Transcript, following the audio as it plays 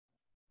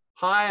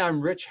Hi, I'm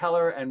Rich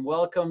Heller, and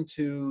welcome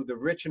to the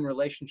Rich in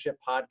Relationship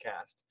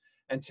podcast.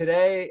 And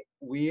today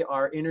we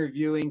are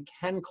interviewing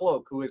Ken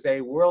Cloke, who is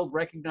a world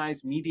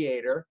recognized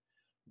mediator,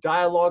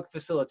 dialogue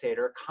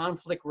facilitator,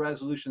 conflict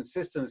resolution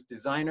systems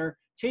designer,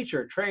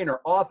 teacher,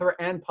 trainer, author,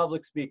 and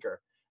public speaker.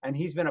 And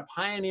he's been a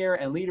pioneer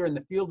and leader in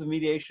the field of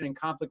mediation and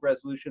conflict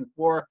resolution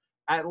for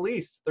at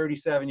least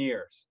 37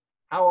 years.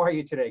 How are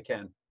you today,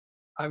 Ken?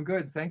 I'm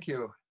good, thank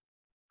you.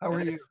 How are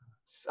you?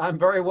 I'm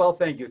very well,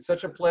 thank you. It's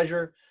such a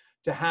pleasure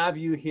to have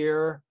you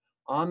here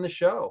on the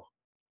show.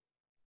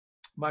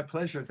 My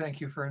pleasure. Thank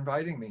you for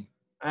inviting me.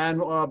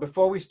 And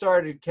before we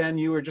started, Ken,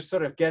 you were just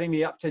sort of getting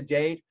me up to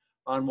date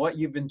on what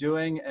you've been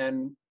doing.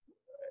 And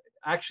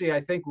actually, I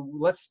think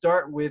let's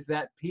start with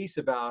that piece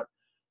about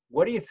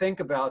what do you think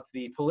about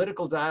the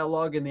political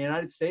dialogue in the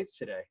United States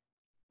today?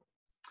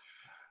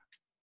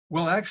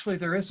 Well, actually,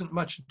 there isn't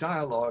much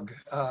dialogue.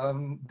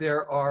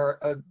 There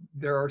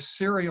are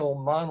serial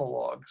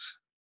monologues.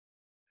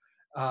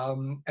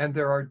 And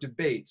there are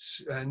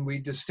debates, and we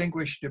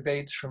distinguish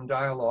debates from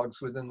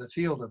dialogues within the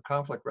field of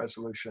conflict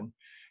resolution.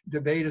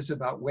 Debate is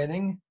about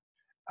winning,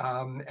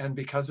 and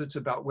because it's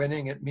about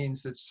winning, it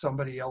means that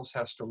somebody else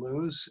has to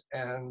lose,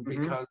 and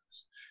because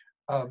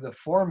of the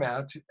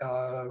format,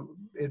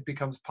 it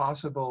becomes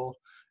possible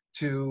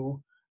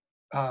to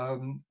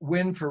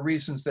win for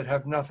reasons that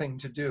have nothing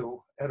to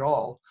do at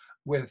all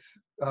with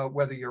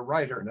whether you're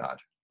right or not.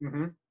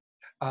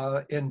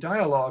 In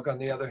dialogue, on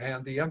the other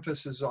hand, the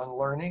emphasis is on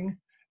learning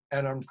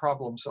and on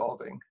problem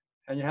solving.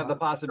 And you have the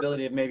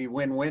possibility of maybe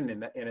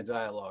win-win in a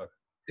dialogue.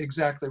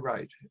 Exactly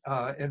right.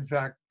 In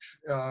fact,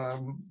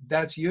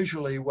 that's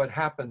usually what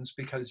happens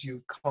because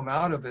you've come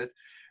out of it.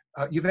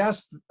 You've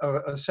asked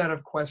a set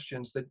of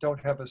questions that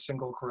don't have a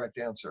single correct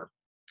answer.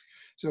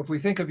 So if we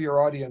think of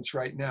your audience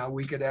right now,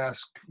 we could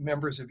ask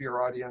members of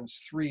your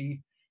audience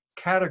 3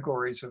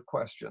 categories of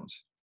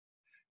questions.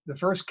 The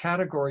first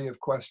category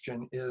of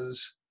question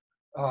is,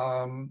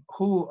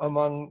 who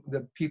among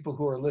the people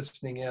who are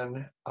listening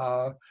in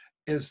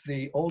is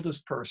the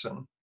oldest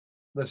person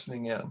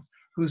listening in?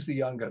 Who's the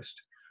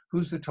youngest?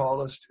 Who's the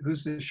tallest?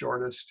 Who's the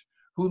shortest?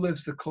 Who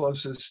lives the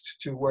closest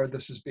to where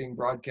this is being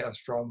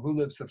broadcast from? Who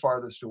lives the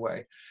farthest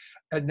away?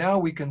 And now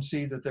we can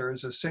see that there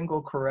is a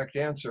single correct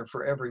answer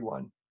for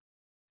everyone.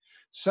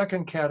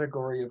 Second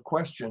category of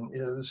question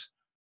is,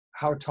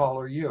 how tall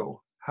are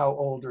you? How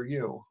old are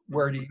you?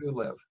 Where do you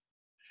live?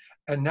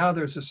 And now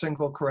there's a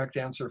single correct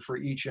answer for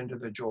each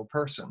individual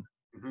person.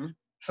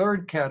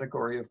 Third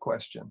category of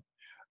question,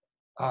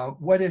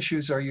 what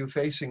issues are you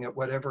facing at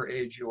whatever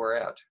age you are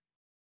at?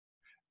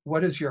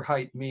 What does your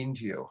height mean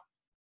to you?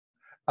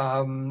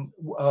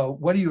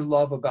 What do you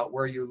love about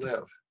where you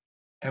live?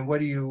 And what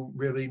do you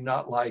really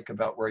not like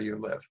about where you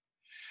live?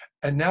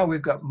 And now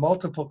we've got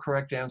multiple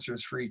correct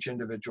answers for each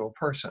individual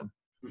person.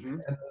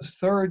 And this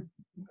third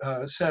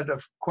set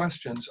of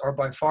questions are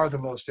by far the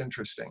most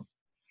interesting.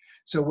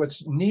 So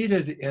what's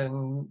needed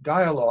in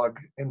dialogue,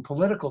 in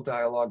political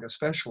dialogue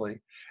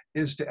especially,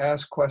 is to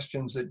ask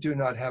questions that do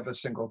not have a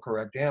single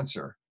correct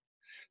answer.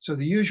 So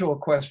the usual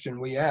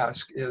question we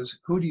ask is,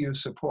 who do you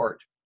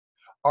support?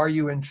 Are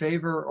you in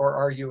favor or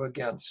are you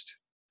against?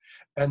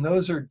 And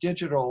those are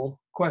digital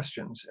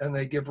questions, and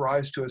they give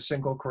rise to a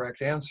single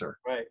correct answer.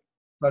 Right.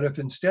 But if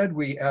instead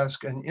we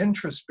ask an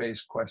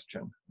interest-based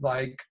question,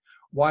 like,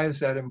 why is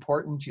that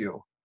important to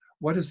you?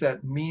 What does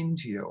that mean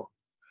to you?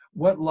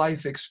 What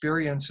life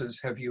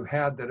experiences have you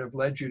had that have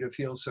led you to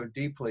feel so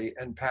deeply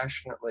and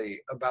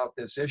passionately about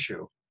this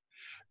issue?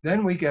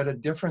 Then we get a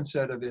different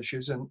set of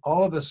issues, and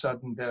all of a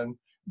sudden then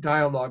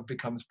dialogue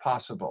becomes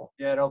possible.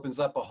 Yeah, it opens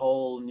up a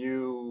whole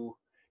new,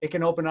 it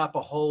can open up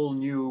a whole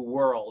new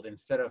world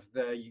instead of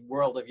the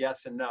world of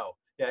yes and no.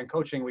 Yeah, in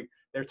coaching,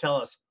 they tell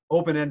us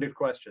open-ended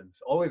questions.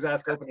 Always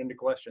ask open-ended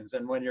questions.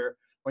 And when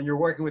I'm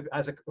working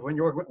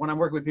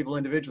with people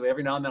individually,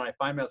 every now and then I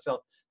find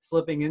myself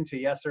slipping into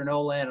yes or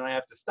no land, and I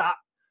have to stop,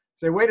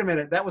 say, wait a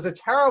minute, that was a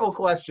terrible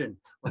question.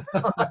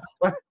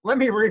 Let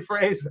me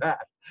rephrase that.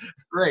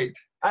 Great.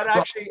 And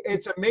actually,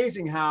 it's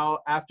amazing how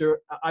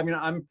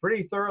I'm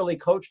pretty thoroughly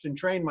coached and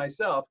trained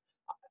myself,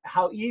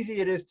 how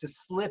easy it is to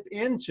slip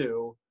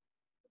into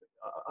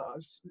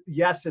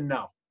yes and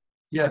no.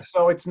 Yes.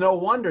 So it's no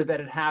wonder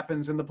that it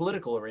happens in the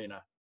political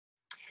arena.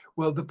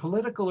 Well, the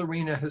political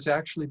arena has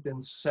actually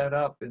been set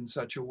up in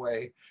such a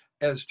way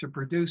as to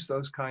produce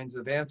those kinds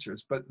of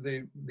answers. But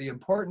the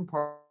important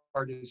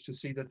part is to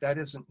see that that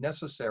isn't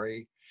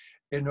necessary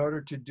in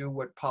order to do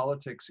what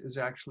politics is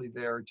actually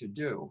there to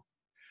do.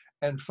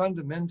 And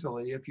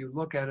fundamentally, if you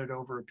look at it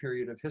over a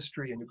period of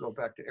history and you go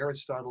back to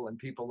Aristotle and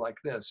people like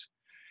this,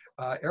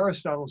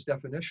 Aristotle's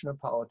definition of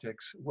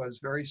politics was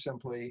very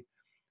simply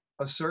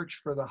a search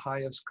for the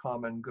highest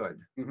common good.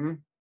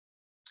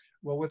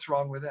 Well, what's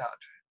wrong with that?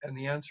 And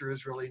the answer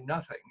is really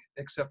nothing,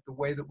 except the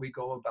way that we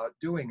go about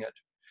doing it,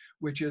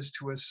 which is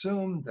to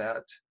assume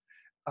that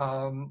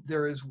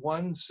there is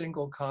one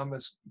single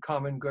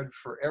common good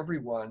for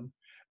everyone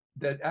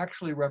that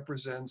actually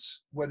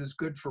represents what is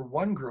good for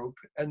one group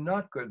and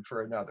not good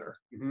for another.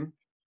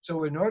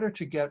 So in order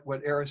to get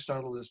what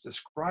Aristotle is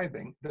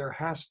describing, there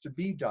has to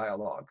be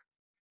dialogue.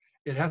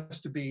 It has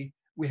to be,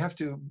 we have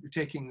to,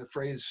 taking the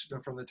phrase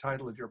from the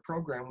title of your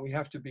program, we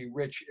have to be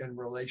rich in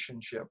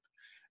relationship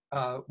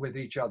with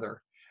each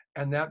other.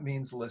 And that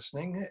means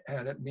listening,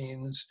 and it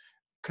means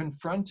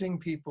confronting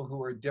people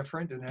who are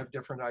different and have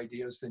different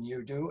ideas than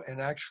you do, and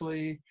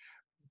actually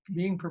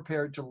being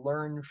prepared to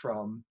learn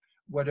from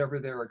whatever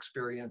their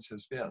experience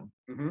has been.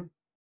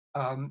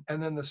 Mm-hmm.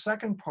 And then the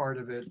second part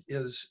of it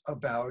is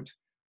about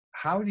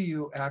how do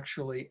you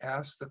actually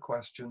ask the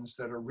questions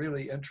that are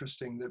really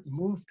interesting, that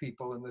move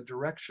people in the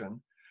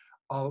direction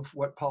of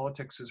what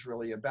politics is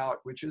really about,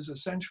 which is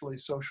essentially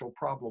social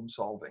problem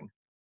solving.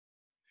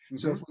 Mm-hmm.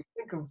 So if we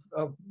think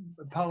of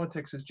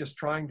politics as just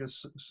trying to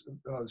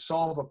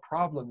solve a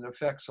problem that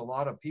affects a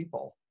lot of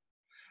people,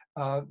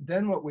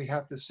 then what we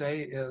have to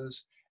say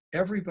is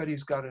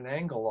everybody's got an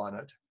angle on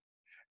it.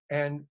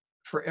 And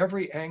for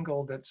every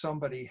angle that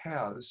somebody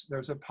has,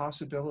 there's a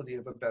possibility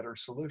of a better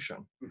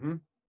solution. Mm-hmm.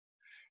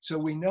 So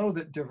we know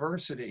that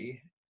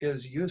diversity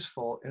is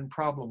useful in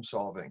problem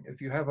solving. If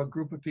you have a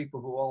group of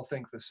people who all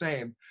think the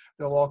same,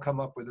 they'll all come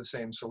up with the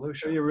same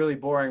solution. It'd be a really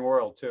boring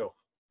world too.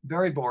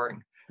 Very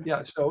boring.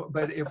 Yeah. So,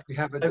 but if we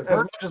have a As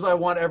much as I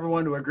want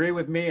everyone to agree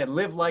with me and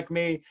live like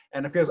me,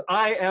 and because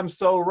I am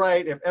so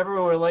right, if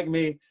everyone were like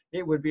me,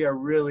 it would be a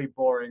really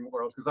boring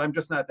world, because I'm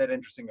just not that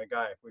interesting a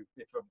guy, if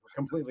we're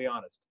completely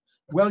honest.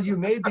 Well, you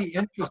may be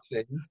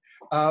interesting,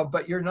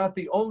 but you're not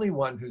the only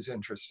one who's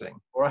interesting.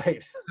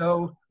 Right.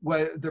 So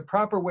the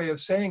proper way of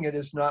saying it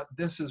is not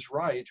this is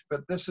right,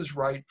 but this is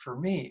right for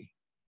me,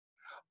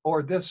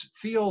 or this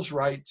feels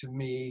right to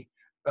me,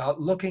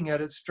 looking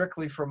at it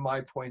strictly from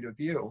my point of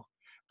view.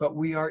 But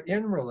we are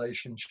in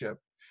relationship.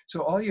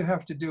 So all you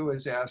have to do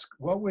is ask,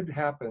 what would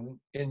happen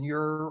in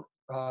your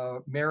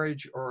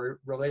marriage or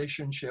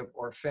relationship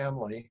or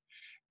family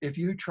if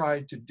you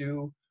tried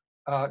to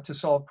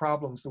solve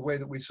problems the way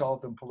that we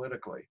solve them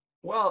politically?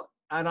 Well,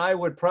 and I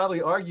would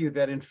probably argue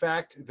that, in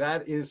fact,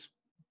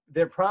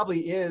 there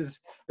probably is,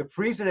 the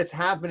reason it's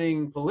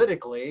happening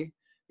politically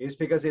is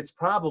because it's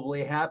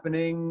probably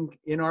happening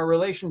in our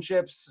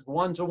relationships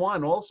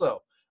one-to-one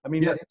also. I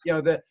mean, Yes.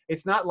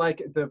 It's not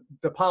like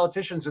the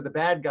politicians are the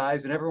bad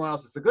guys and everyone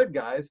else is the good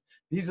guys.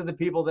 These are the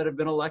people that have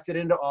been elected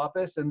into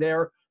office, and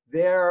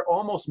they're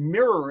almost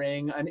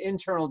mirroring an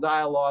internal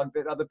dialogue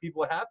that other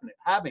people are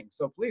having.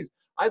 So please,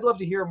 I'd love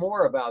to hear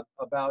more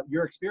about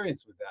your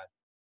experience with that.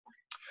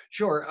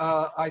 Sure.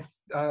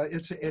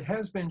 It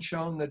has been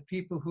shown that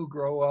people who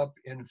grow up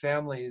in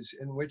families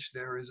in which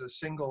there is a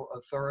single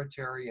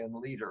authoritarian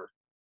leader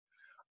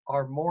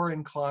are more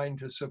inclined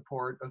to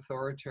support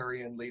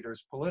authoritarian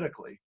leaders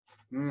politically.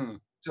 Mm.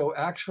 So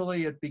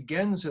actually it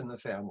begins in the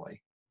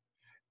family.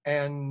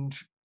 And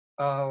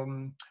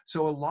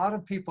so a lot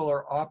of people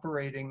are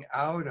operating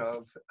out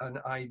of an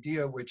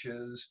idea, which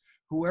is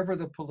whoever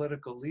the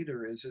political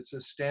leader is, it's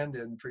a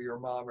stand-in for your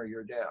mom or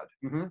your dad.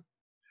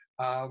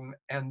 Mm-hmm.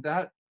 And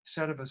that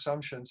set of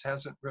assumptions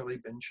hasn't really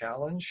been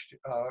challenged.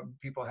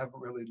 People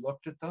haven't really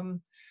looked at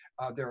them.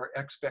 There are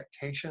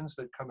expectations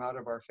that come out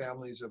of our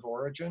families of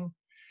origin.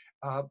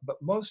 But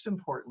most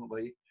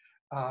importantly,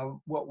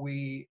 what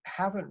we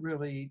haven't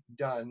really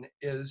done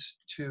is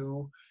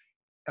to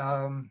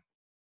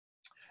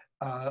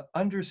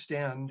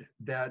understand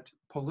that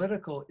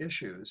political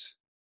issues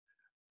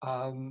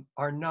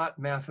are not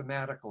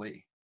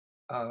mathematically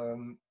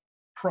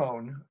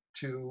prone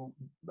to,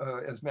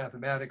 as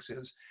mathematics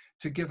is,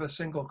 to give a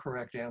single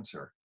correct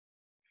answer.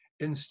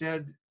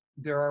 Instead,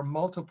 there are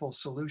multiple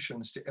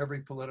solutions to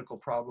every political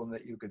problem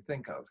that you could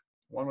think of.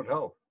 One would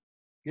hope.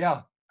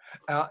 Yeah.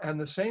 And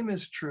the same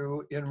is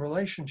true in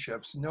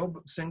relationships.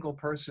 No single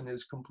person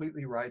is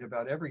completely right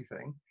about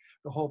everything.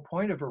 The whole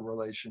point of a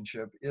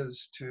relationship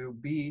is to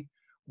be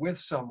with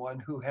someone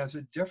who has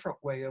a different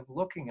way of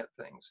looking at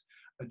things,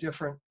 a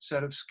different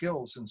set of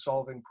skills in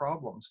solving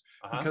problems,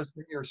 because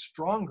they are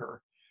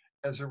stronger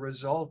as a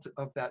result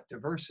of that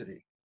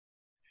diversity.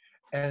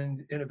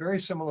 And in a very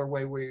similar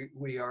way,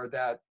 we are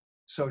that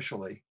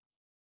socially.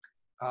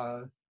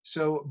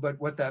 But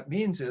what that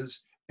means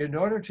is, in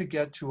order to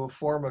get to a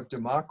form of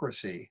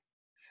democracy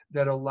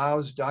that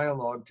allows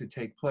dialogue to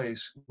take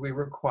place, we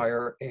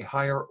require a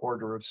higher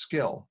order of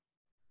skill.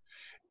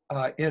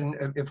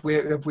 If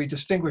we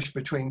distinguish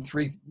between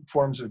three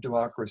forms of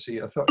democracy,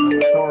 an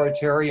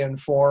authoritarian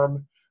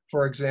form,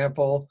 for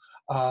example,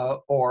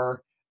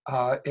 or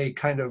a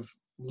kind of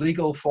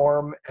legal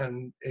form,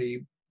 and a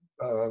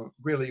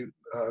really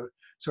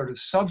sort of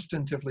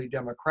substantively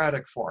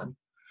democratic form,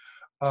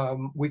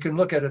 we can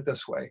look at it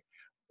this way.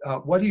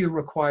 What do you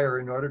require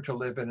in order to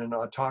live in an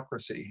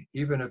autocracy,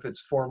 even if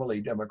it's formally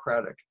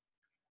democratic?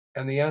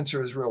 And the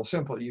answer is real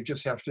simple. You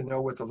just have to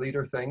know what the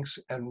leader thinks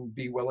and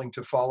be willing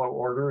to follow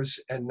orders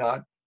and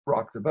not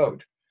rock the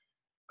boat.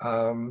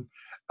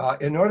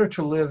 In order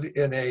to live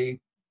in a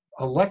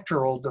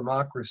electoral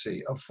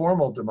democracy, a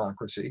formal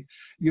democracy,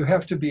 you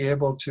have to be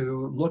able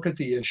to look at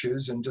the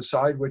issues and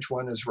decide which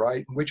one is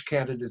right and which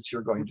candidates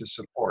you're going to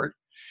support,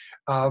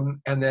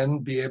 and then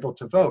be able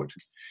to vote.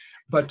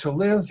 But to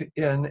live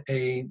in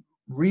a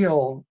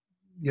real,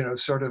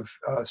 sort of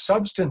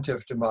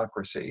substantive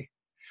democracy,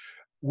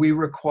 we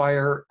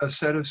require a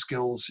set of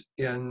skills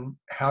in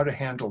how to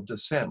handle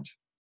dissent,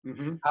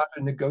 Mm-hmm. how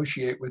to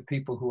negotiate with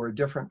people who are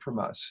different from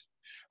us,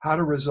 how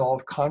to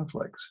resolve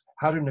conflicts,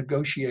 how to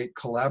negotiate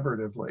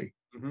collaboratively.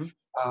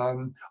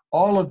 Mm-hmm.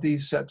 All of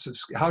these sets of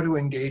how to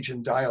engage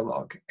in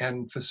dialogue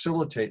and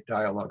facilitate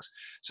dialogues.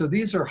 So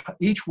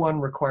each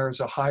one requires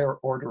a higher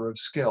order of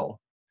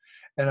skill.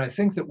 And I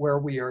think that where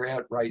we are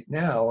at right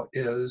now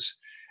is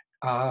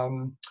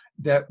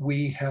that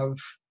we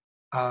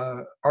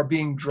are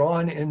being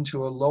drawn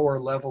into a lower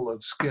level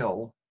of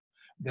skill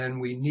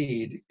than we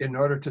need in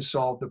order to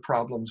solve the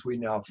problems we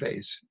now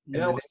face in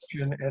Yeah, the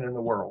nation and in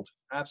the world.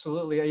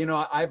 absolutely.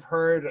 I've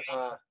heard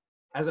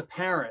as a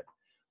parent,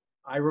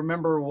 I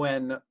remember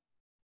when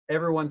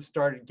everyone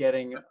started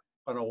getting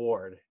an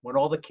award, when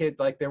all the kids,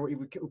 like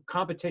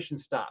competition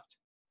stopped,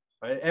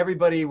 right?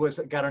 Everybody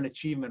got an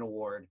achievement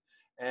award,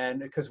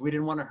 and because we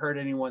didn't want to hurt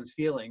anyone's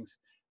feelings.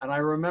 And I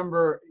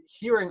remember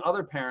hearing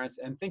other parents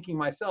and thinking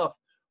myself,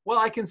 well,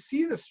 I can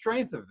see the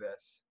strength of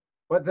this,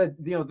 but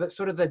the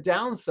sort of the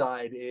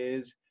downside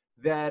is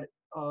that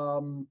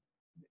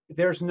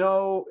there's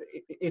no,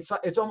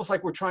 it's almost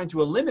like we're trying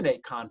to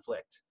eliminate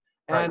conflict.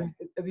 Right. And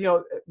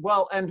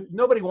and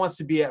nobody wants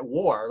to be at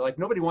war, like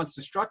nobody wants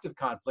destructive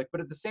conflict,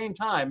 but at the same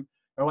time,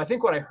 I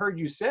think what I heard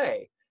you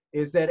say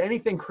is that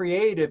anything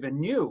creative and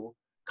new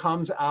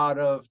comes out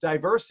of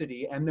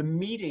diversity and the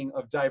meeting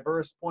of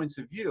diverse points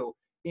of view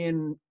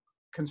in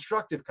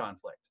constructive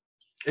conflict.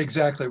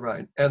 Exactly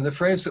right. And the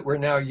phrase that we're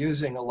now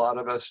using, a lot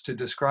of us, to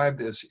describe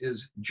this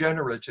is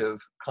generative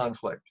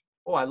conflict.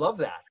 Oh, I love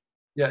that.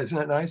 Yeah, isn't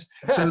that nice?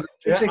 Yes, So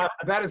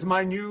that is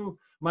my new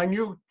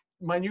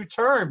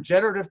term,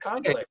 generative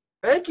conflict.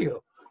 Thank you.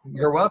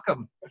 You're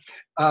welcome.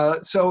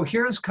 So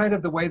here's kind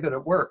of the way that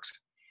it works.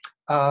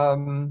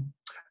 With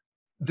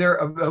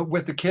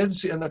the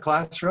kids in the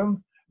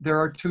classroom, there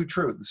are two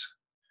truths.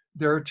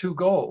 There are two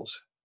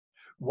goals.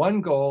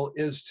 One goal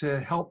is to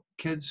help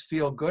kids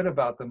feel good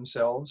about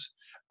themselves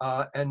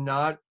and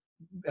not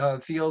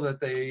feel that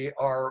they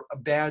are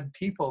bad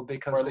people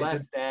because they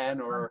less did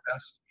than or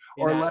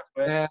less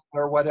than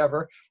or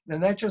whatever.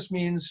 And that just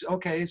means,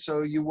 okay,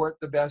 so you weren't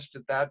the best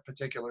at that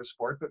particular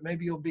sport, but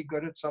maybe you'll be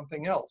good at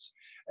something else,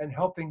 and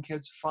helping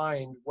kids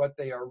find what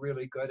they are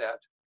really good at.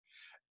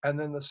 And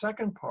then the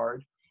second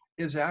part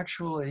is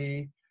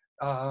actually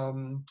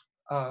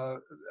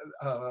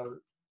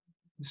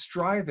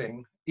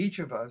striving, each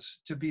of us,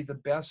 to be the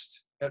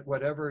best at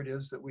whatever it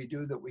is that we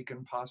do that we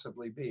can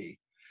possibly be.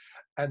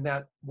 And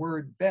that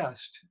word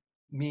best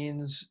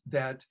means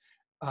that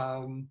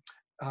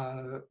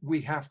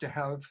we have to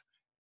have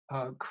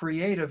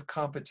creative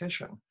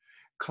competition,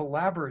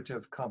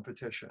 collaborative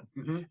competition.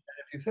 Mm-hmm. And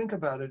if you think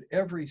about it,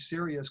 every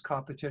serious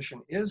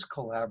competition is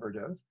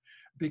collaborative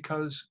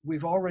because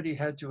we've already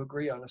had to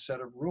agree on a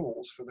set of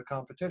rules for the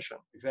competition.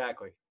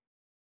 Exactly.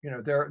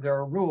 There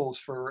are rules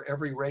for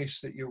every race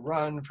that you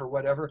run, for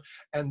whatever,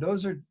 and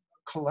those are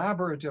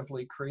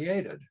collaboratively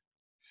created.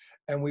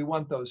 And we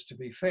want those to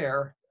be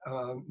fair,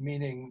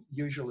 meaning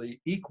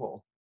usually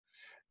equal.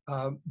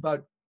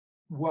 But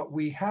what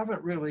we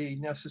haven't really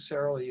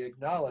necessarily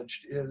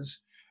acknowledged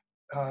is,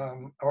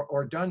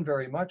 or done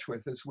very much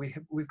with, is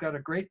we've got a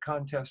great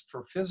contest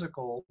for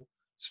physical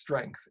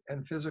strength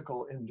and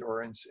physical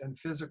endurance and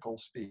physical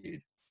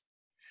speed.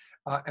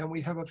 And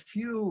we have a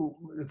few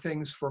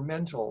things for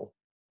mental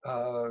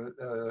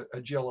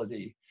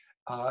agility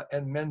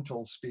and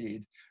mental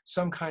speed,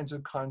 some kinds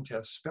of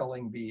contests,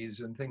 spelling bees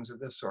and things of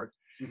this sort.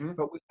 Mm-hmm.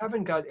 But we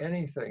haven't got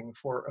anything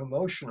for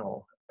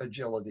emotional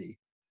agility,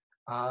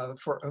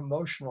 for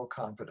emotional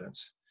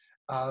competence.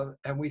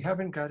 And we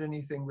haven't got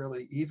anything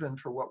really even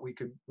for what we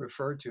could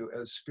refer to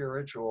as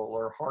spiritual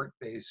or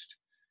heart-based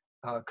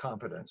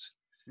competence.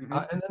 Mm-hmm.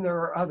 And then there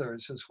are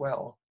others as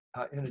well,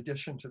 in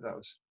addition to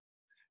those.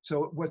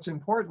 So what's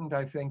important,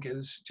 I think,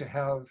 is to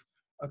have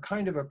a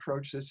kind of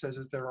approach that says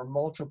that there are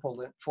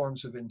multiple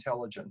forms of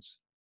intelligence.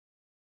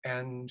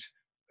 And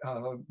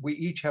we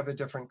each have a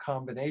different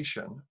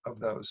combination of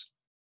those.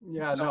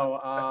 Yeah, no,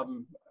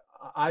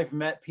 I've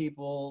met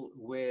people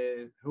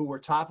who were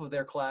top of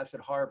their class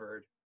at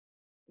Harvard,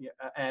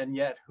 and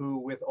yet who,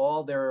 with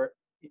all their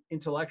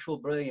intellectual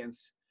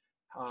brilliance,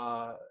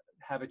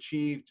 have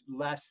achieved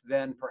less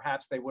than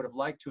perhaps they would have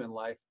liked to in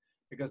life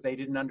because they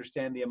didn't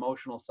understand the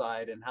emotional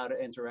side and how to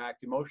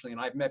interact emotionally. And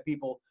I've met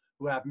people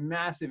who have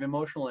massive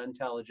emotional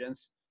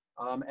intelligence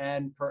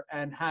and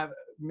have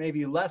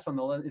maybe less on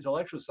the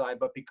intellectual side,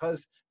 but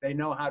because they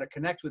know how to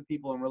connect with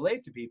people and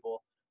relate to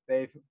people,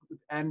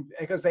 and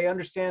because they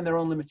understand their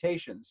own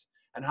limitations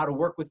and how to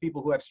work with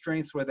people who have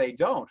strengths where they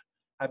don't,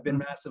 have been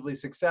massively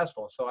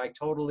successful. So I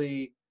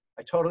totally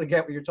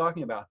get what you're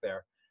talking about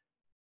there.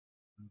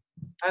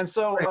 And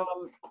so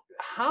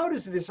how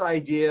does this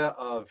idea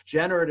of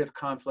generative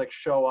conflict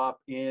show up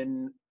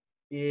in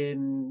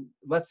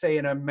let's say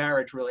in a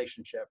marriage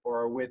relationship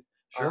or with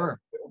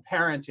Sure.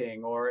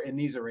 parenting or in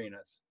these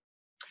arenas?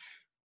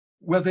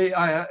 Well,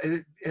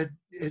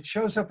 it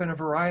shows up in a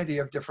variety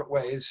of different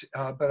ways,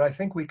 but I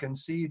think we can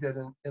see that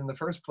in the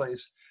first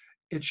place,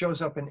 it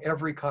shows up in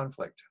every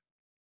conflict.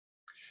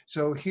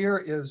 So here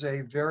is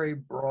a very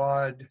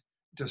broad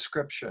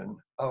description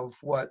of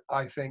what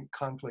I think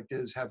conflict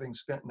is, having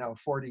spent now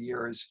 40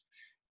 years,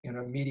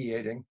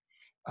 mediating.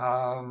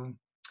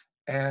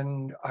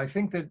 And I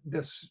think that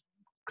this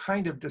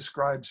kind of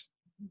describes,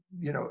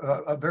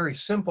 a very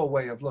simple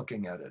way of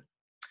looking at it.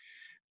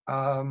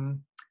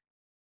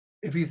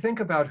 If you think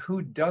about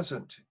who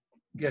doesn't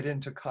get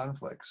into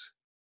conflicts,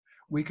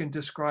 we can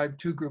describe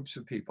two groups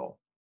of people.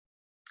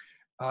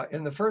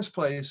 In the first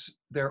place,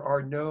 there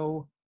are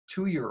no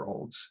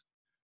 2-year-olds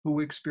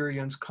who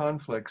experience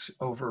conflicts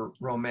over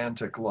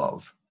romantic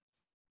love.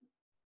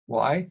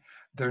 Why?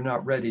 They're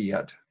not ready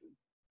yet.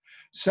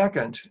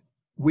 Second,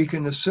 we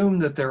can assume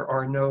that there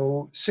are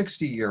no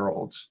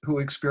 60-year-olds who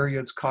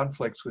experience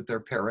conflicts with their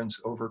parents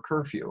over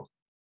curfew.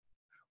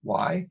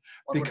 Why?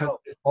 Because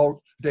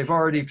they've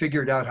already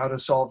figured out how to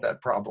solve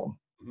that problem.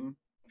 Mm-hmm.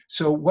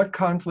 So what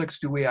conflicts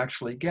do we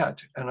actually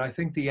get? And I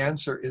think the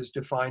answer is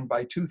defined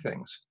by two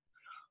things.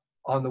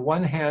 On the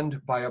one hand,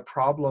 by a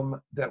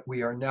problem that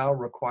we are now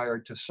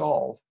required to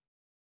solve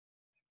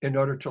in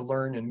order to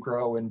learn and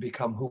grow and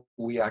become who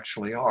we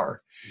actually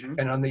are. Mm-hmm.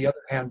 And on the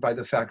other hand, by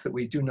the fact that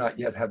we do not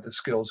yet have the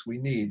skills we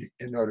need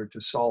in order to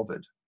solve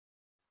it.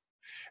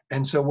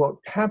 And so what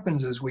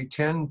happens is we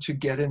tend to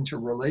get into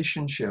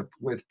relationship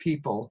with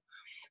people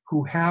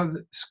who have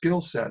skill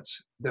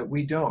sets that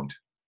we don't,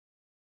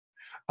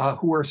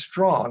 who are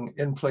strong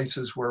in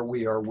places where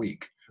we are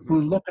weak,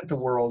 who look at the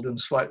world in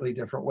slightly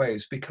different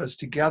ways, because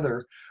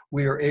together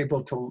we are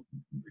able to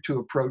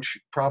approach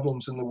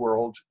problems in the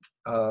world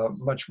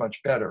much,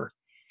 much better.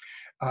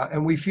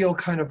 And we feel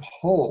kind of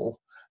whole,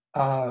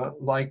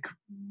 like,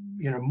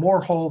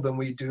 more whole than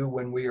we do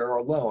when we are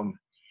alone,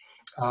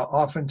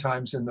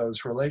 oftentimes in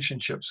those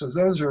relationships. So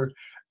those are,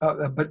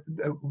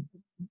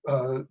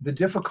 the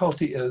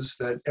difficulty is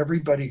that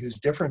everybody who's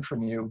different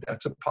from you,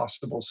 that's a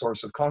possible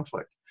source of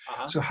conflict.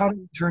 Uh-huh. So how do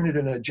we turn it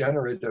in a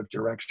generative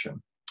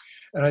direction?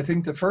 And I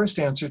think the first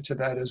answer to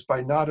that is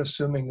by not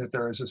assuming that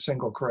there is a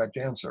single correct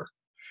answer,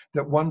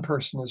 that one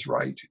person is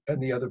right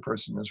and the other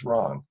person is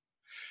wrong.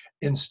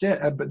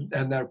 Instead,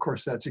 and that, of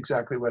course, that's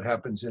exactly what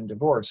happens in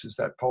divorce, is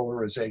that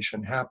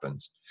polarization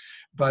happens.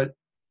 But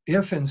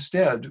if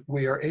instead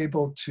we are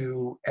able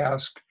to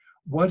ask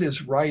what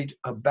is right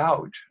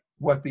about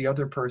what the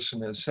other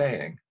person is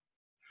saying,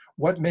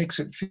 what makes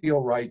it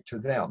feel right to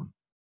them,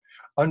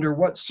 under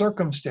what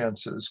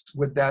circumstances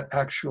would that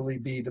actually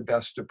be the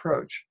best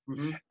approach?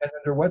 Mm-hmm. And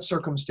under what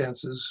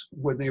circumstances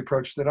would the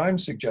approach that I'm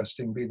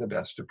suggesting be the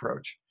best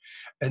approach?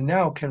 And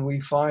now can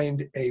we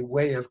find a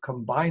way of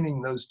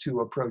combining those two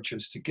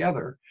approaches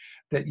together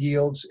that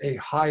yields a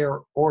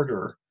higher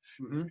order,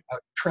 mm-hmm.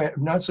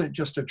 Not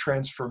just a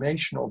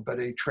transformational, but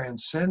a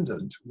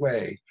transcendent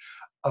way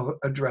of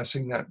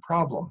addressing that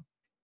problem?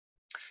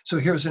 So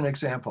here's an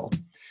example.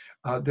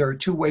 There are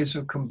two ways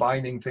of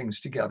combining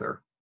things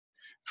together.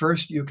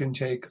 First, you can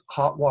take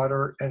hot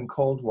water and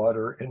cold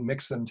water and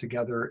mix them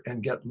together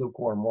and get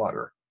lukewarm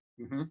water.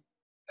 Mm-hmm.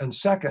 And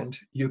second,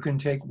 you can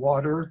take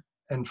water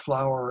and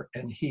flour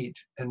and heat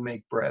and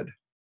make bread.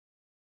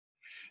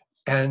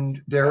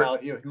 And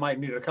you might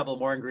need a couple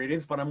more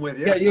ingredients, but I'm with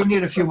you. Yeah, you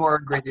need a few more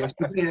ingredients,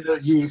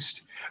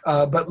 yeast.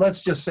 But let's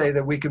just say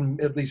that we can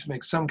at least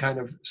make something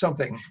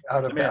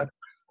out of that.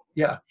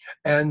 Yeah.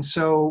 And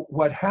so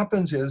what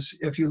happens is,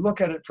 if you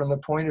look at it from the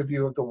point of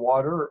view of the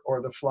water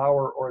or the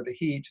flour or the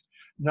heat,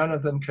 none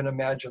of them can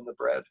imagine the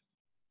bread.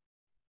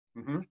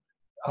 Mm-hmm.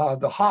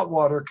 The hot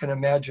water can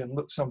imagine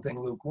something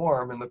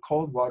lukewarm, and the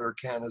cold water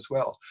can as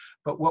well.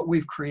 But what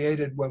we've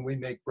created when we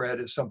make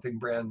bread is something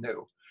brand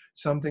new,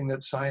 something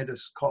that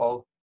scientists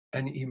call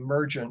an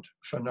emergent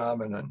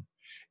phenomenon.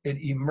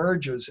 It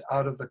emerges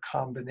out of the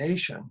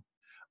combination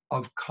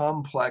of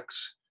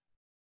complex,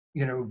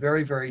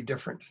 very, very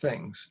different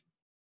things.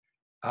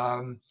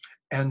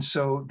 And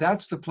so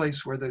that's the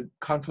place where the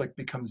conflict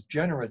becomes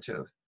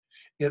generative.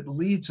 It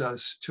leads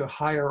us to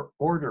higher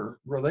order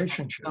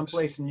relationships.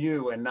 Someplace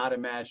new and not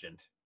imagined.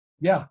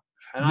 Yeah.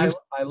 And I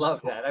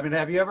love that. I mean,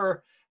 have you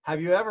ever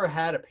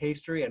had a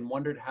pastry and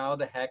wondered how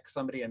the heck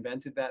somebody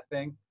invented that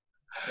thing?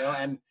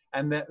 And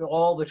that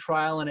all the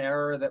trial and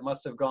error that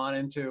must have gone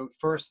into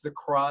first the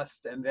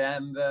crust and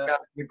then the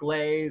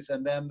glaze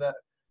and then that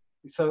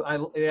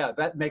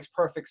makes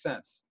perfect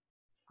sense.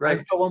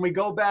 Right. So when we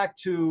go back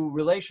to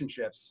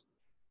relationships,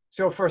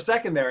 so for a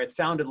second there, it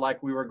sounded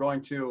like we were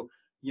going to,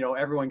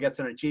 everyone gets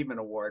an achievement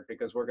award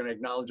because we're going to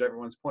acknowledge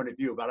everyone's point of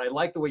view. But I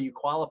like the way you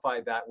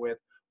qualified that with,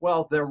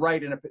 well, they're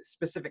right in a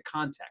specific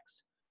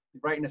context,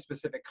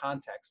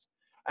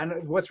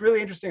 And what's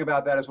really interesting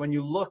about that is when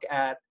you look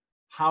at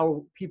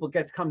how people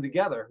get to come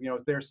together,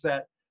 there's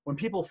that, when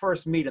people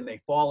first meet and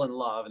they fall in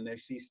love and they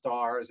see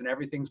stars and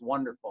everything's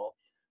wonderful,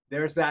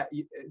 there's that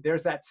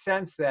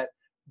sense that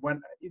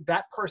when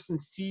that person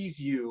sees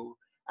you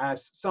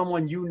as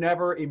someone you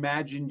never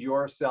imagined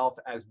yourself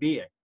as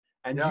being.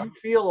 and Yeah. you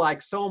feel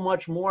like so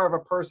much more of a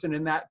person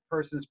in that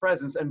person's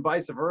presence, and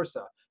vice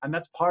versa. And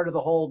that's part of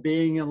the whole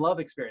being in love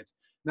experience.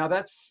 Now,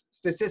 that's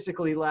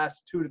statistically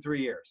lasts 2 to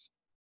 3 years.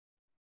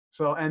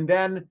 So, and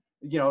then,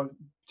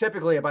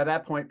 typically by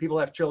that point, people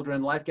have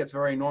children, life gets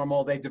very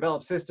normal. They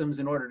develop systems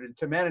in order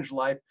to manage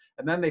life.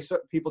 And then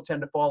people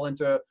tend to fall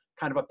into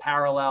kind of a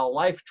parallel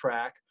life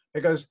track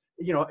because,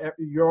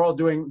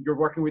 you're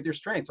working with your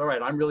strengths. All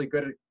right, I'm really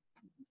good at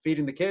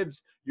feeding the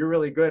kids. You're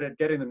really good at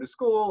getting them to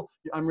school.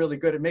 I'm really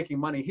good at making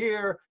money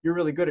here. You're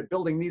really good at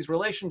building these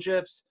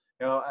relationships.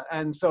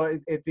 And so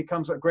it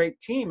becomes a great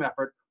team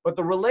effort. But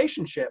the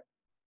relationship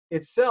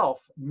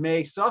itself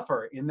may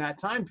suffer in that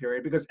time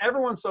period because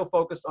everyone's so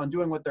focused on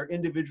doing what they're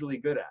individually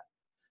good at.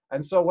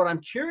 And so what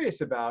I'm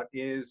curious about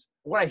is,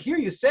 what I hear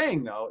you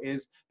saying though,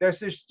 is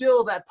there's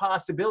still that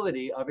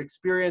possibility of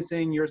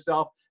experiencing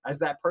yourself as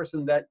that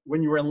person that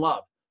when you were in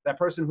love, that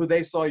person who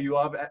they saw you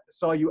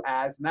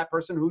as, and that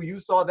person who you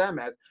saw them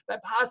as.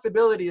 That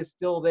possibility is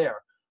still there.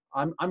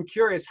 I'm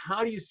curious,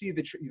 how do you see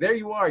there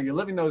you are, you're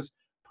living those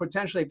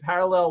potentially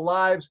parallel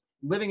lives,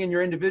 living in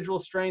your individual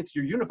strengths.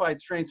 Your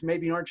unified strengths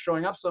maybe aren't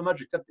showing up so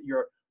much, except that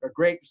you're a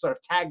great sort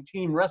of tag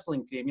team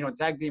wrestling team. In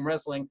tag team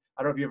wrestling,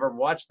 I don't know if you've ever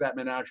watched that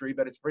menagerie,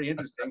 but it's pretty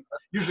interesting.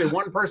 Usually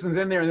one person's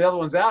in there and the other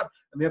one's out,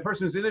 and the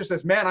person who's in there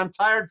says, man, I'm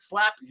tired,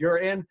 slap, you're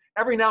in.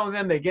 Every now and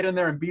then they get in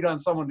there and beat on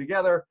someone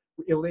together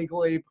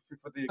illegally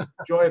for the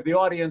joy of the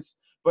audience.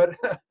 But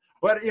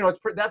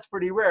that's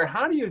pretty rare.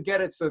 How do you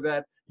get it so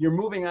that you're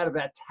moving out of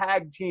that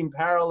tag team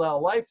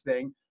parallel life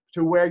thing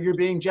to where you're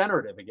being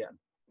generative again?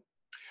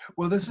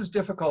 Well, this is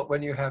difficult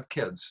when you have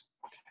kids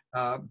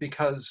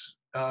because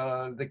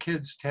the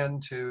kids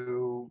tend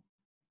to,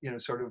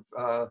 sort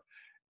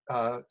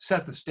of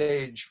set the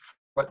stage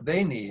for what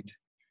they need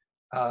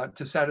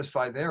to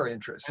satisfy their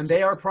interests. And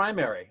they are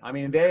primary. I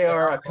mean, they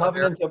are a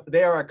covenant.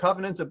 They are a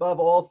covenant above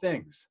all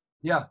things.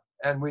 Yeah,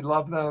 and we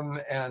love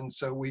them, and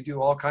so we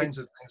do all kinds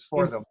of things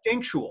for them.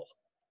 Instinctual.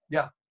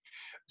 Yeah.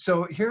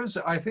 So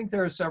I think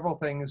there are several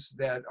things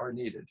that are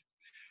needed.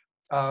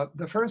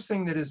 The first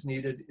thing that is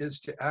needed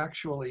is to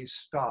actually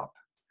stop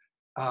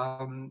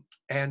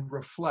and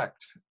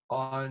reflect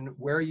on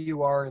where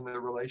you are in the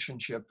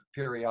relationship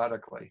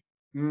periodically.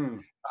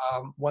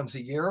 Once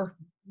a year,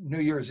 New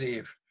Year's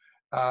Eve,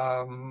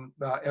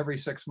 every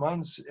 6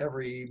 months,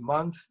 every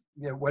month,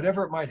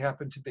 whatever it might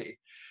happen to be.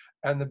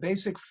 And the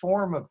basic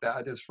form of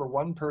that is for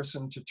one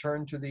person to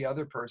turn to the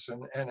other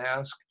person and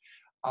ask,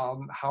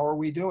 how are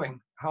we doing?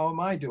 How am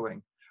I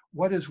doing?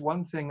 What is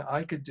one thing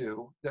I could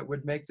do that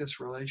would make this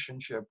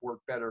relationship work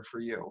better for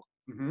you?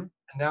 Mm-hmm.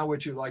 And now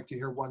would you like to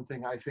hear one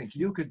thing I think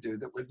you could do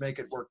that would make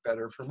it work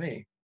better for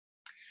me?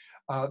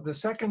 The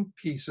second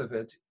piece of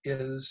it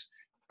is,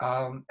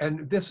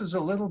 and this is a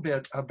little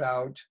bit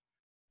about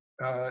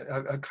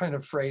a kind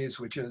of phrase,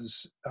 which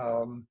is,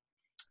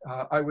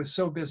 I was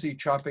so busy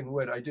chopping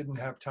wood, I didn't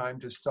have time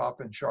to stop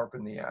and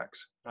sharpen the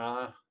axe.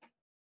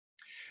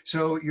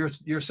 So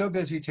you're so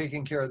busy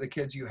taking care of the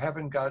kids, you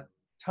haven't got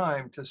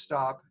time to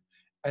stop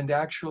and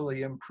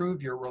actually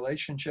improve your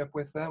relationship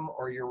with them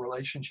or your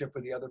relationship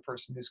with the other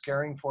person who's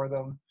caring for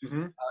them,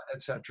 mm-hmm.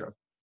 etc.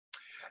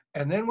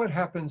 And then what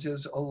happens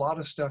is a lot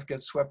of stuff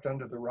gets swept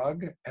under the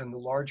rug, and the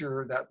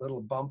larger that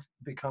little bump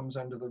becomes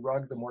under the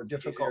rug, the more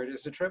difficult it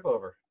is to trip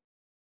over.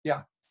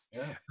 Yeah.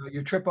 Yeah.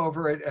 You trip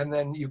over it, and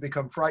then you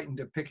become frightened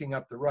of picking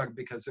up the rug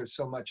because there's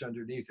so much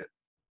underneath it.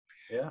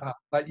 Yeah.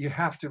 But you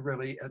have to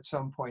really, at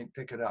some point,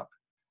 pick it up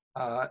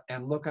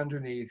and look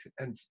underneath,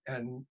 and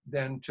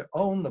then to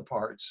own the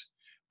parts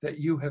that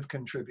you have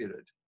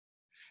contributed.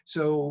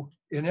 So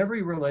in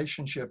every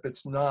relationship,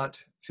 it's not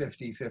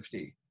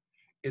 50-50.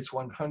 It's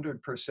 100%,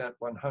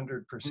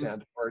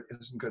 100%, or it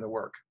isn't going to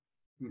work.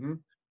 Mm-hmm.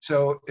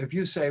 So if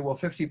you say, well,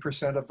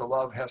 50% of the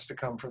love has to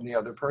come from the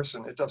other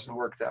person, it doesn't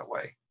work that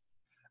way.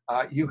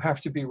 You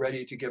have to be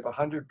ready to give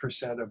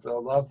 100% of the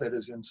love that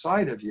is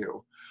inside of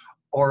you.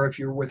 Or if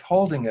you're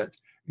withholding it,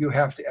 you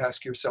have to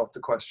ask yourself the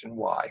question,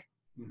 why?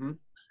 Mm-hmm.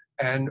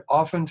 And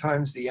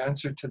oftentimes the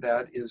answer to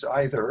that is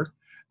either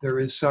there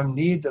is some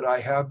need that I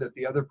have that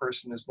the other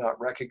person is not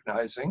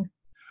recognizing,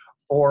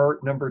 or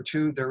number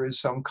two, there is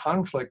some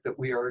conflict that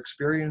we are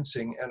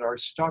experiencing and are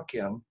stuck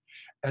in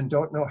and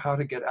don't know how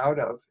to get out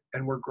of,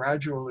 and we're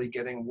gradually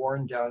getting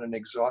worn down and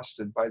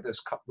exhausted by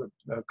this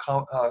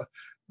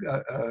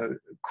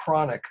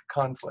chronic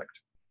conflict.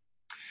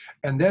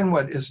 And then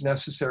what is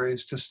necessary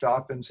is to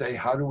stop and say,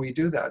 how do we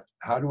do that?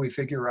 How do we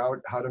figure out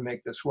how to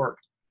make this work?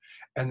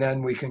 And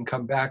then we can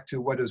come back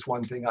to what is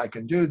one thing I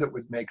can do that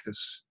would make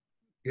this,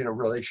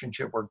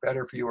 relationship work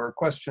better for you, or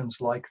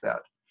questions like that.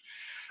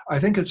 I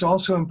think it's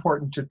also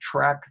important to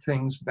track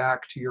things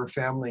back to your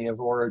family of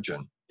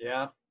origin.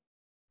 Yeah.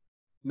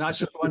 Not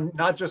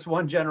just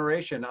one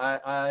generation.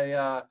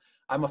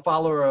 I'm a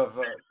follower of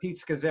Pete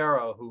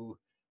Scazzaro, who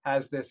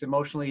has this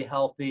emotionally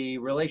healthy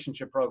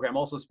relationship program,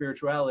 also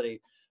spirituality.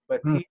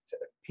 But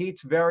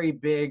Pete's very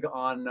big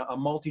on a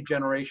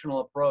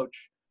multi-generational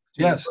approach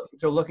Yes.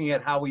 to looking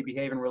at how we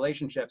behave in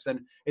relationships.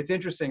 And it's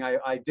interesting.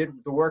 I did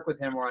the work with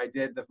him where I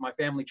did my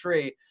family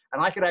tree,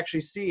 and I could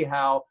actually see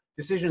how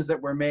decisions that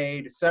were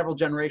made several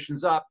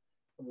generations up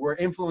were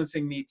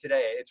influencing me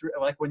today. It's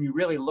like when you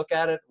really look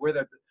at it, where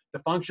the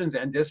functions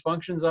and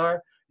dysfunctions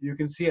are, you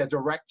can see a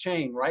direct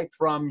chain right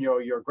from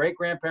your great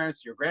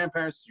grandparents to your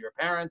grandparents to your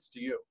parents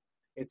to you.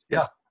 It's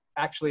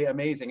actually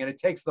amazing, and it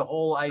takes the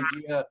whole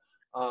idea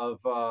of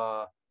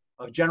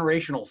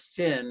generational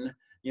sin,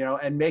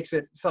 and makes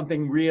it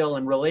something real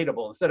and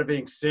relatable instead of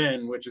being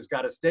sin, which has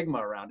got a stigma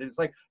around it. It's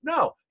like,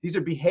 no, these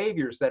are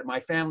behaviors that my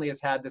family has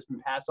had that's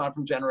been passed on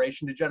from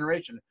generation to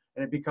generation,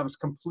 and it becomes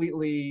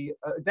completely.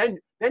 Then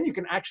you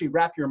can actually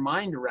wrap your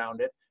mind around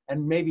it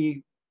and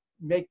maybe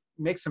make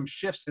some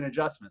shifts and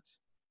adjustments.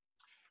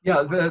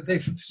 Yeah,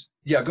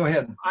 go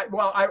ahead.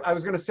 I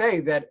was going to say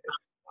that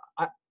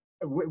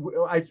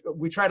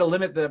we try to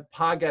limit the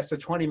podcast to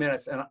 20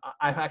 minutes, and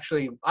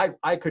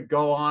I could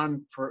go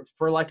on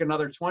for like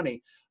another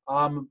 20.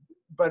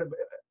 But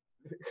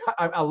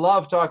I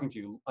love talking to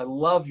you. I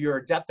love your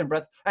depth and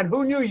breadth. And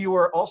who knew you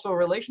were also a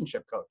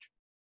relationship coach?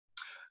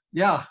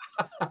 Yeah,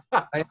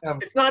 I am.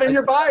 It's not in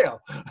your bio.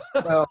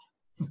 No.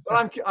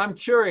 But I'm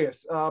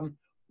curious.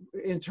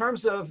 In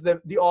terms of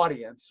the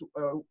audience,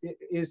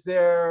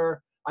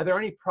 are there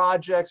any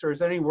projects or is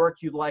there any work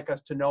you'd like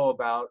us to know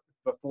about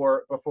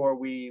before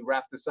we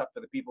wrap this up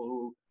for the people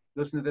who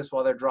listen to this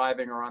while they're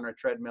driving or on a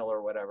treadmill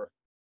or whatever?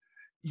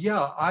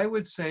 Yeah, I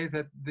would say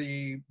that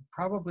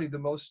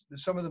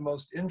some of the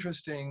most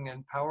interesting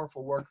and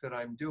powerful work that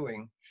I'm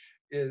doing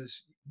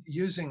is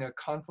using a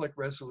conflict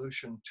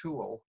resolution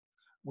tool,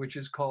 which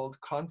is called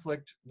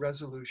Conflict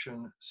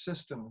Resolution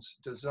Systems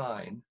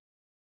Design.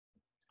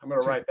 I'm going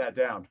to write that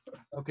down.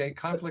 Okay,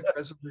 Conflict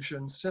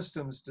Resolution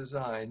Systems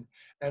Design.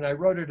 And I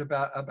wrote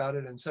about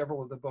it in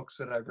several of the books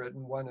that I've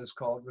written. One is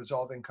called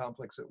Resolving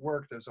Conflicts at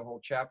Work. There's a whole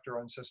chapter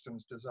on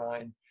systems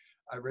design.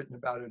 I've written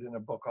about it in a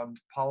book on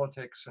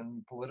politics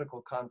and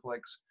political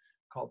conflicts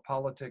called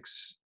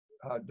Politics,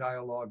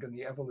 Dialogue, and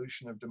the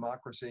Evolution of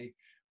Democracy.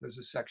 There's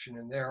a section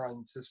in there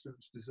on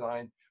systems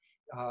design,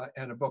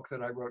 and a book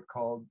that I wrote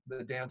called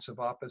The Dance of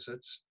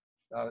Opposites.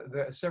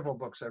 There are several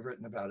books I've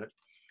written about it.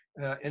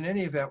 In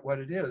any event, what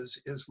it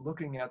is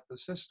looking at the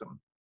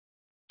system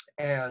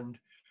and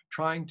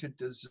trying to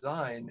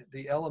design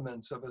the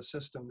elements of a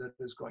system that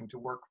is going to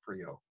work for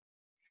you.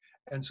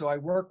 And so I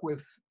work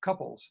with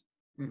couples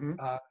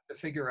to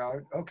figure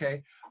out,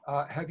 okay,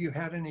 have you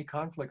had any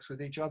conflicts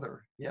with each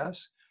other?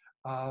 Yes.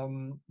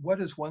 What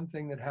is one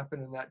thing that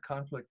happened in that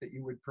conflict that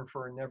you would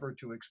prefer never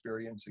to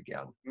experience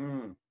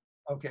again?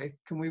 Okay,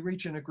 can we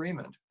reach an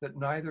agreement that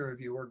neither of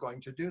you are going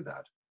to do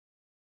that?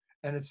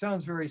 And it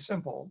sounds very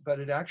simple, but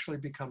it actually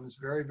becomes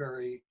very,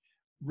 very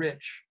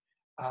rich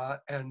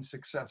and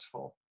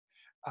successful.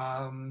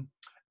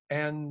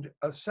 And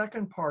a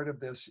second part of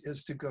this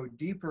is to go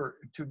deeper,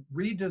 to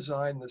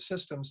redesign the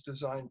systems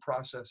design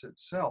process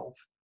itself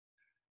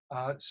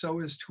so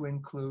as to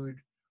include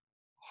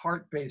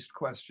heart-based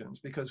questions.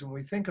 Because when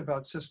we think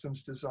about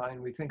systems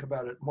design, we think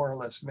about it more or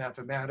less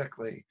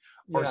mathematically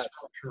or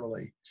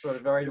structurally. Sort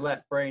of very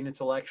left brain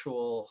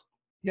intellectual.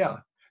 Yeah.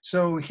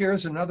 So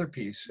here's another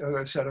piece,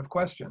 a set of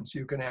questions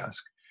you can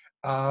ask.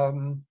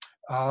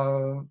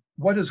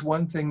 What is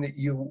one thing that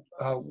you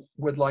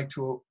would like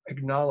to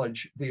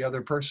acknowledge the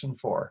other person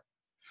for?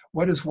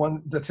 What is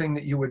the thing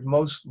that you would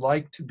most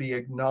like to be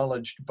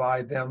acknowledged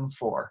by them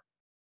for?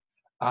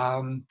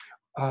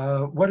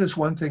 What is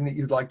one thing that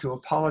you'd like to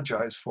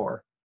apologize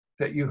for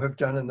that you have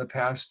done in the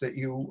past that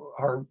you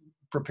are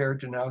prepared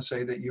to now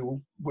say that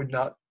you would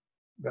not,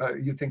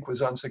 you think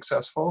was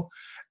unsuccessful,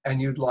 and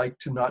you'd like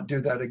to not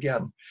do that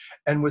again?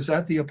 And was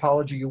that the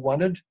apology you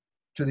wanted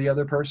to the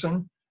other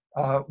person?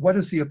 What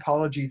is the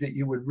apology that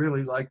you would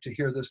really like to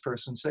hear this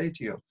person say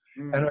to you?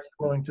 And are you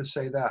willing to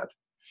say that?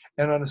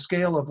 And on a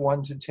scale of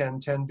 1 to 10,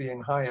 10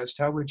 being highest,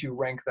 how would you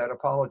rank that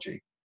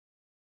apology?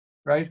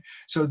 Right?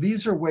 So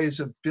these are ways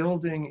of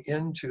building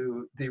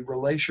into the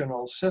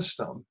relational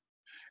system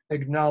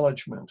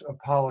acknowledgement,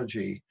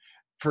 apology,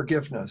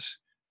 forgiveness,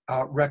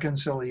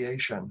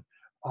 reconciliation,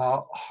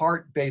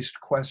 heart-based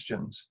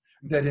questions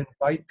that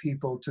invite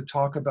people to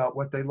talk about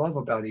what they love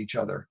about each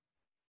other.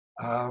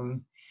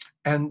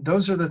 And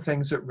those are the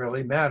things that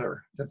really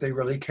matter, that they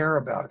really care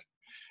about,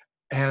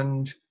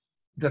 and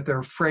that they're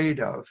afraid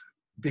of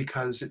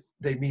because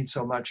they mean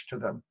so much to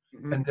them,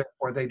 and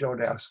therefore they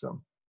don't ask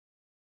them.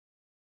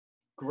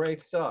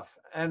 Great stuff.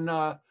 And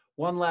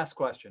one last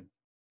question.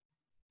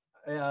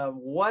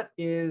 What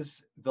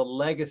is the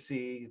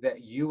legacy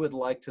that you would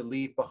like to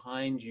leave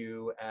behind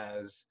you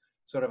as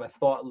sort of a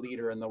thought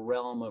leader in the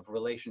realm of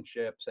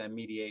relationships and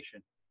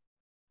mediation?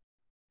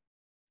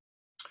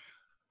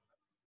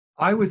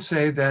 I would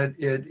say that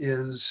it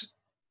is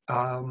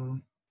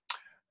the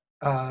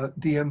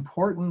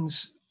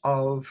importance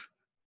of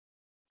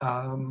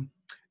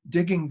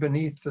digging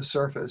beneath the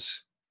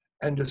surface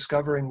and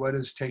discovering what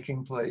is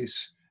taking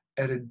place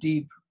at a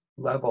deep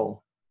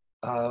level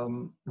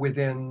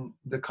within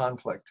the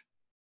conflict.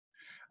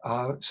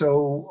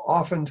 So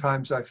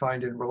oftentimes I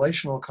find in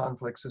relational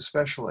conflicts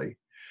especially,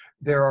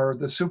 there are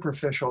the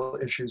superficial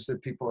issues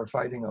that people are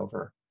fighting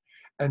over.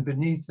 And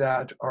beneath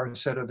that are a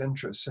set of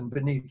interests. And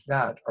beneath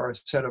that are a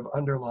set of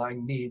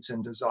underlying needs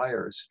and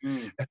desires.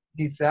 Mm. And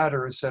beneath that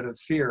are a set of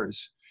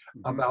fears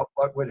Hmm. about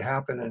what would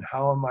happen and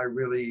how am I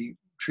really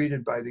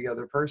treated by the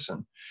other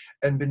person.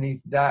 And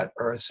beneath that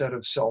are a set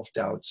of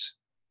self-doubts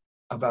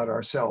about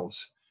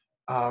ourselves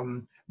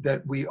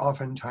that we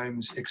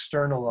oftentimes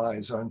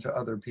externalize onto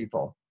other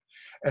people.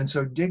 And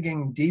so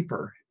digging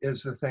deeper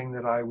is the thing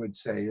that I would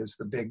say is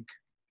the big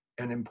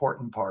and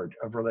important part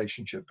of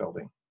relationship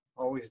building.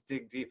 Always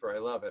dig deeper. I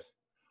love it.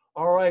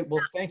 All right.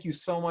 Well, thank you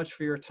so much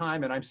for your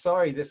time. And I'm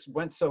sorry this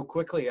went so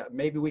quickly.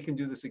 Maybe we can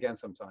do this again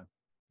sometime.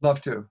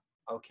 Love to.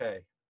 Okay.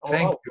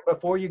 Thank Oh, you.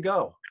 before you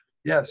go,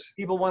 Yes.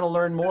 people want to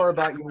learn more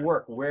about your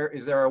work. Where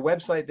is there a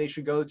website they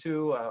should go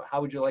to?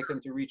 How would you like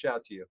them to reach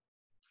out to you?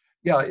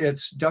 Yeah,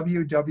 it's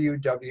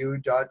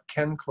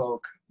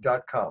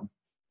www.kencloke.com.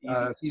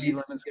 Easy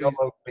lemon squeeze.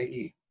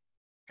 CLOKE.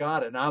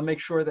 Got it. And I'll make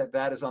sure that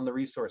that is on the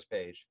resource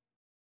page.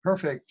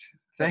 Perfect.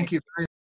 Thank Thank you very